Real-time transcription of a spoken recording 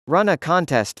Run a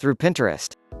contest through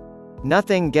Pinterest.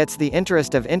 Nothing gets the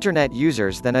interest of internet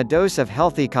users than a dose of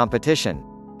healthy competition.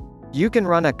 You can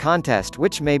run a contest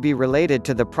which may be related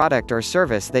to the product or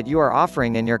service that you are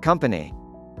offering in your company.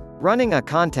 Running a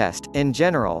contest, in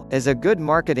general, is a good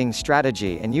marketing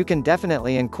strategy, and you can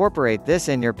definitely incorporate this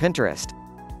in your Pinterest.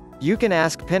 You can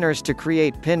ask pinners to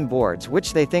create pin boards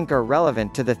which they think are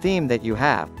relevant to the theme that you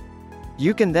have.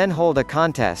 You can then hold a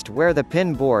contest where the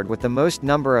pin board with the most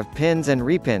number of pins and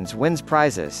repins wins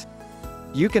prizes.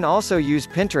 You can also use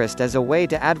Pinterest as a way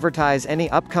to advertise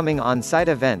any upcoming on-site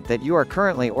event that you are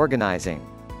currently organizing.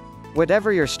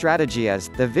 Whatever your strategy is,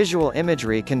 the visual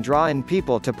imagery can draw in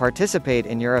people to participate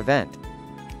in your event.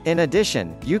 In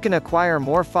addition, you can acquire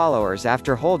more followers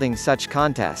after holding such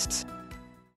contests.